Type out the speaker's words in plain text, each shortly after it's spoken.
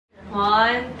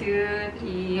1, 2,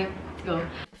 3, go.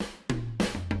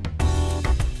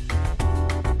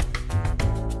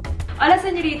 Hola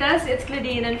señoritas, it's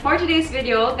Claudine, and for today's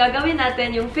video, gagawin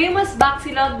natin yung famous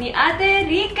Bacsilog ni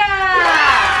Ate Rica!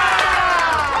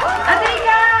 Ate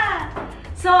Rica!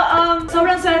 So,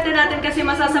 sobrang swerte natin kasi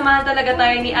masasamahan talaga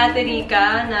tayo ni Ate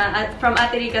Rica from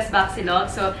Ate Rica'S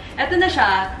Bacsilog. So, eto na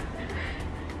siya.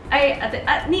 Ay,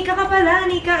 Nika ka pala,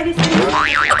 Nika.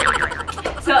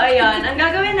 So, ayun. Ang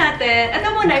gagawin natin,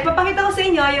 eto muna, ipapakita ko sa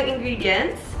inyo yung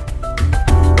ingredients.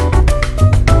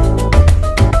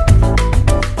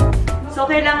 So,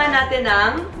 kailangan natin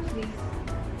ng...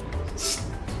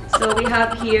 So, we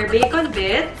have here bacon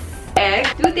bits, egg,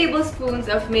 2 tablespoons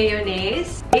of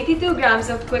mayonnaise, 82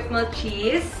 grams of quick melt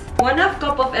cheese, 1/2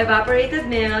 cup of evaporated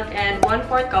milk, and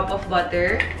 1/4 cup of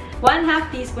butter, 1/2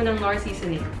 teaspoon ng Knorr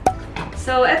seasoning.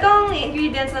 So, etong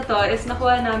ingredients na to is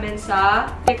nakuha namin sa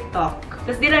TikTok.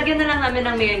 Tapos, dilagyan na lang namin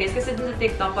ng mayonnaise kasi dun sa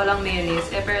TikTok walang mayonnaise.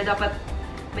 Pero dapat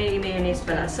may mayonnaise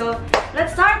pala. So,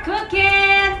 let's start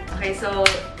cooking! Okay, so...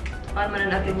 on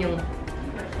muna natin yung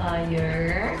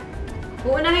fire.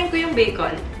 Uunahin ko yung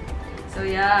bacon. So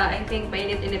yeah, I think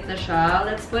mainit-init na siya.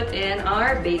 Let's put in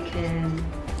our bacon.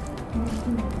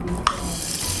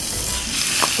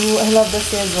 Ooh, I love the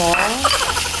sizzle.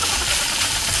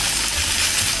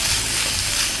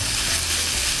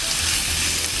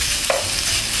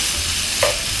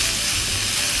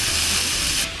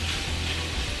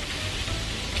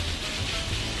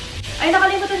 Ay,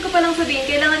 nakalimutan ko palang sabihin,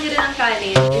 kailangan nyo rin ng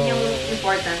kanin. Yun yung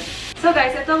important. So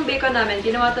guys, itong bacon namin,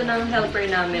 ginawa to ng helper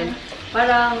namin.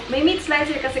 Parang, may meat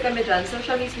slicer kasi kami dyan. So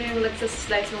siya mismo yung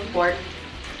nagsaslice ng pork.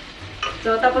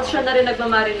 So tapos siya na rin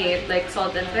nagmamarinate, like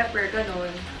salt and pepper, ganun.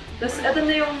 Tapos ito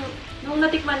na yung, nung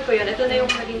natikman ko yun, ito na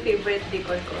yung naging favorite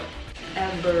bacon ko.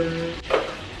 Ever.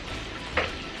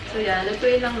 So yan,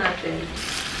 lutuin lang natin.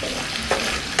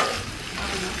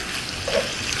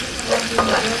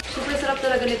 Super sarap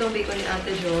talaga nitong bacon ni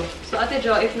Ate Jo. So, Ate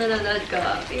Jo, if nanonood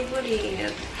ka,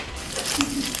 favorite.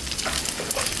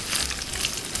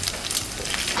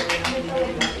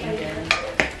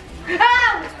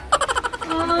 Ah!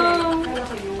 Oh!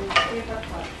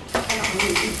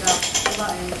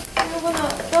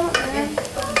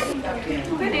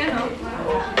 Pwede yan, no?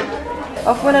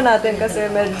 Off muna natin kasi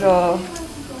medyo...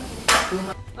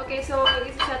 Okay, so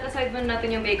i-set aside muna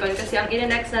natin yung bacon kasi ang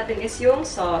ina-next natin is yung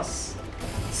sauce.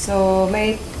 So,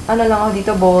 may ano lang ako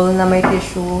dito, bowl na may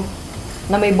tissue,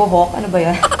 na may buhok. Ano ba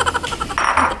yan?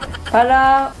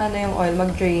 Para, ano yung oil,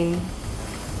 mag-drain.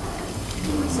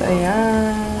 So,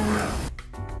 ayan.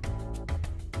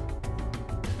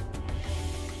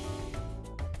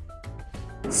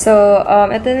 So,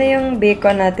 ito na yung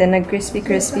bacon natin.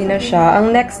 Nag-crispy-crispy na siya.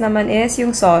 Ang next naman is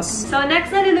yung sauce. So,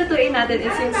 next na lulutuin natin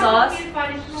is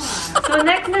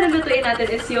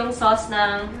yung sauce.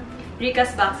 ng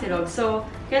Rica'S Bacsilog. So,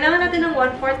 kailangan natin ng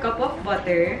 1/4 cup of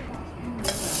butter.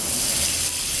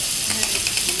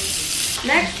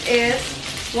 Next is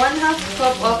 1/2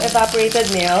 cup of evaporated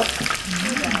milk.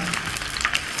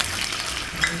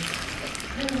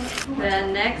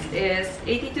 Then next is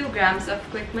 82 grams of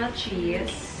quick melt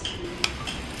cheese.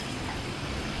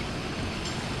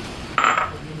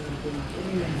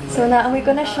 So, naamoy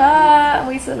ko na siya.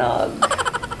 Amoy sunog.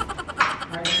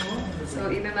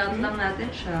 So, i-melt lang natin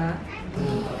siya.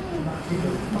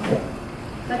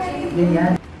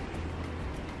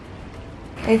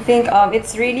 I think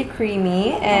it's really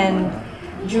creamy and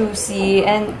juicy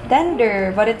and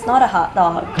tender, but it's not a hot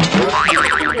dog.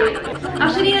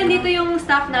 Actually, nandito yung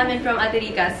staff namin from Ate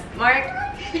Rica'S. Mark!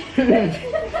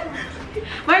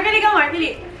 Mark, halika Mark,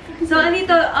 hali! So,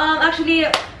 andito, actually,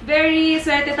 very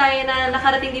swerte tayo na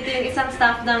nakarating dito yung isang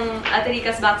staff ng Ate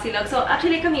Rica'S Bacsilog. So,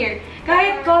 actually, come here.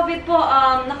 Kahit COVID po,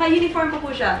 naka-uniform po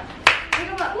siya.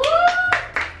 Halika ba? Woo!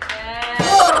 Yes!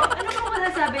 So, ano po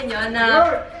masasabi nyo na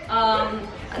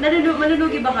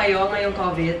malulugi ba kayo ngayong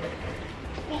COVID?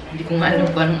 Hindi ko nga alam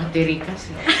kung anong Ate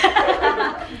Rica'S.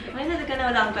 May nalag ka na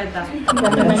wala akong kwenta.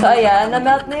 So, ayan.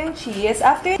 Na-melt na yung cheese.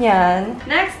 After yan,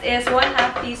 Next is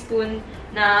 1/2 teaspoon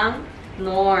ng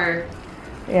Knorr.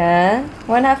 yan.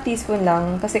 1/2 teaspoon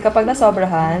lang. Kasi kapag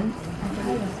nasobrahan,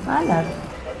 malat.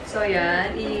 So,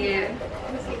 yan.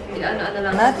 I-ano-ano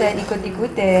lang Natin,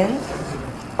 ikot-ikutin.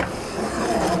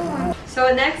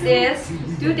 So, next is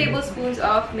 2 tablespoons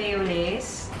of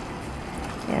mayonnaise.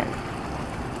 Yan.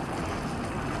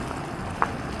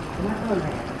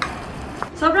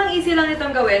 Sobrang easy lang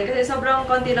itong gawin kasi sobrang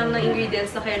konti lang ng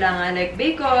ingredients na kailangan. Like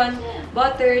bacon,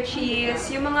 butter,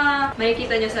 cheese, yung mga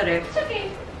makikita nyo sa ref.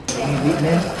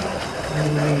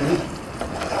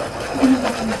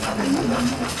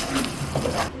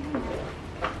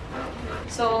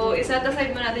 So, So, iset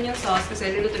aside mo natin yung sauce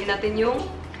kasi lulutuin natin yung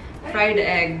fried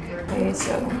egg. Okay,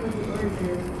 so...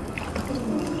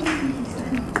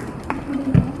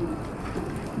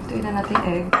 Lutuin na natin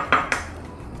egg.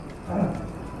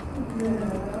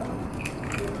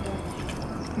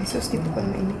 May sauce, di po ko na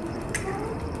mainit.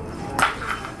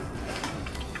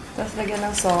 Tapos lagyan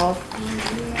ng salt.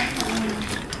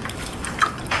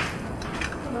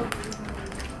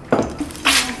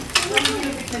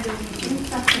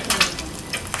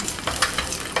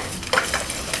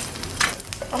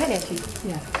 Okay na, cheese.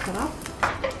 Yeah. Sarap.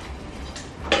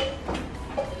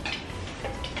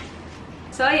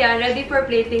 So, ayan. Ready for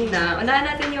plating na.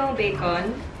 Unahan natin yung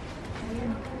bacon.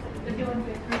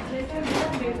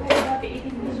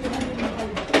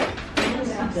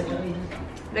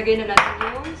 Lagay na natin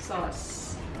yung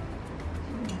sauce.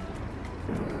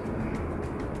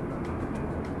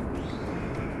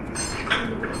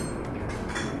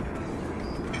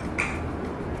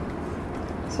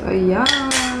 So,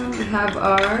 ayan. We have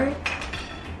our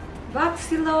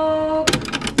Bacsilog!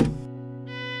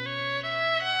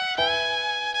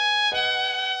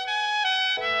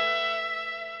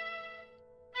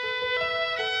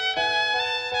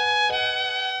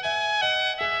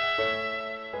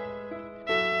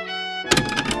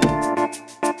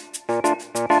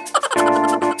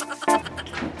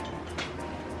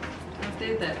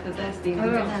 After that, the testing.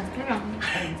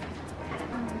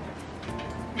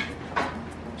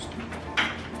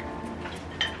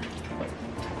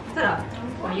 Sarap.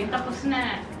 O, yung tapos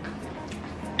na.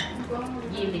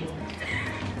 Gilid.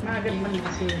 Magaling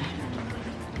kasi.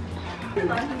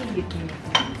 Diba? Higit yun.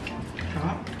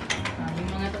 Sarap. Yung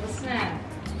mga tapos na.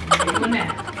 Gilid mo na.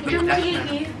 Hindi mo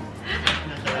higit.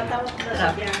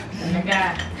 Sarap.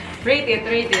 Talaga. Rate it,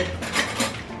 rate it.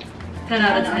 10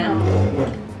 out of 10.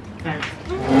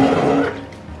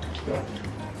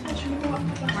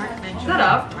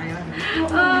 Sarap.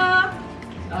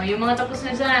 Oh, yung mga tapos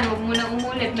na dyan, huwag mo na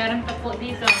umulit. Meron pa po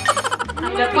dito.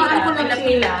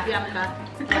 Pila-pila.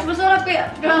 Mas masarap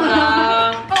kaya.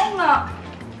 Oo nga.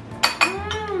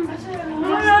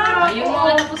 Oh, yung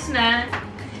mga tapos na.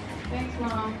 Thanks,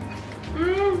 Mom.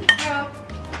 Sarap.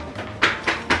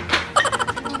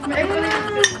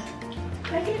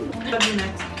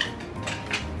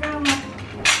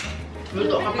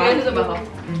 Luto ka pa? Kaya sa bako.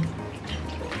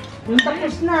 Yung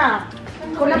tapos na.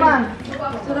 Ako naman.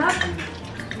 Sarap.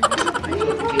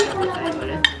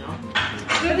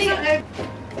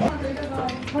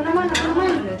 Ako naman, ako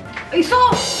naman. Iso!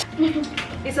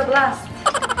 Isa blast.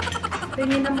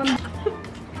 Tingin naman.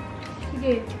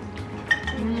 Sige.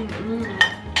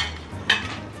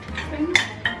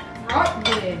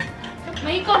 Okay.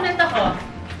 May comment ako.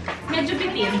 Medyo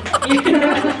bitin.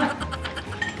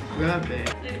 Grabe.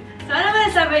 So, ano ba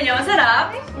sabi niyo?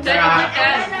 Masarap? Sarap.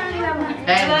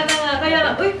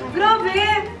 Kaya, uy, grabe!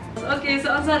 Okay,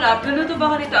 so ang sarap. Luluto ba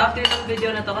ako nito after ng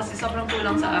video na to kasi sobrang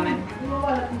kulang sa amin.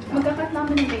 Magkakat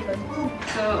namin yung bacon.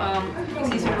 So,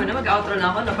 excuse me muna, mag-outro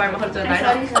na ako na para makaluto tayo.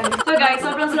 Sorry. So guys,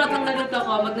 sobrang sarap ng naluto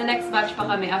ko. Magna-next batch pa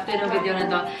kami after ng video na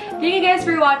to. Thank you guys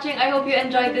for watching. I hope you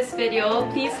enjoyed this video.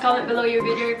 Please comment below your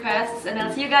video requests and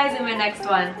I'll see you guys in my next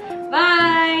one.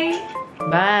 Bye!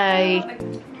 Bye!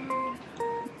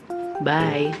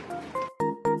 Bye!